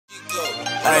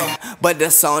Ay, but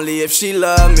that's only if she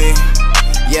love me.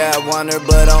 Yeah, I want her,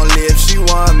 but only if she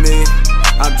want me.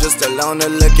 I'm just a loner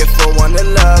looking for one to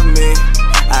love me.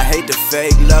 I hate the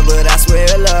fake love, but I swear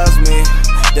it loves me.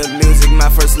 The music, my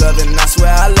first love, and I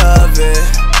swear I love it.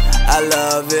 I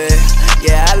love it,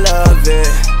 yeah, I love it.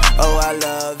 Oh, I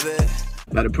love it.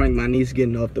 About to prank my niece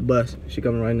getting off the bus. She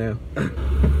coming right now.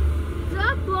 What's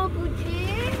up, Uncle G?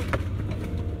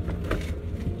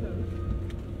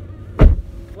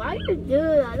 Why you do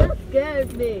that? That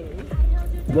scared me.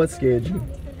 What scared you?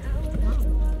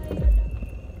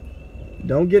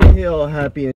 Don't get in here all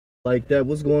happy and like that.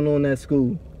 What's going on at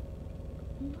school?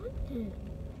 Nothing.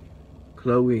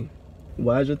 Chloe,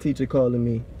 why is your teacher calling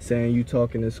me saying you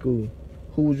talking in school?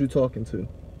 Who was you talking to?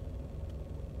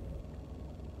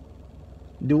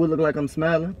 Do it look like I'm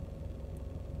smiling?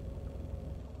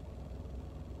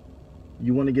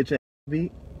 You want to get your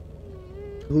beat?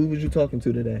 Who was you talking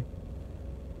to today?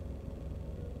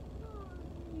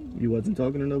 You wasn't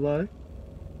talking to nobody?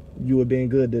 You were being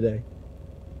good today.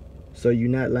 So you're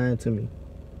not lying to me.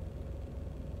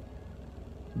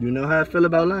 You know how I feel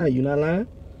about lying. You not lying?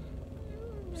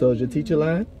 So is your teacher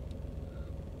lying?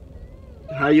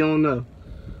 How you don't know?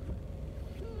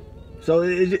 So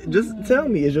just tell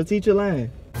me, is your teacher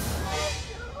lying?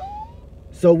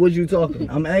 So was you talking?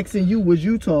 I'm asking you, was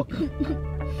you talking?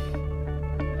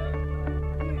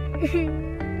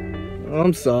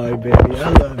 I'm sorry, baby.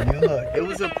 I love you. Look, it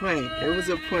was a prank. It was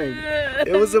a prank.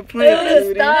 It was a prank,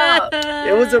 cutie. Stop.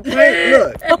 It was a prank.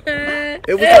 Look.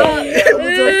 It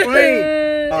was a prank.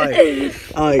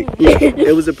 All right. Yeah,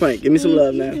 it was a prank. Give me some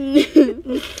love now.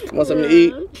 Want something to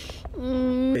eat?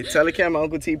 Hey, tell the camera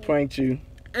Uncle T pranked you.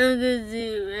 I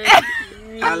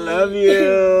love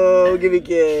you. Give me a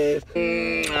kiss.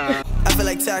 I feel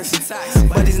like taxi,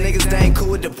 but these niggas they ain't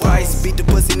cool with the price. Beat the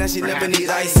pussy, now she never need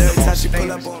ice. Every time she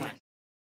pull up on me.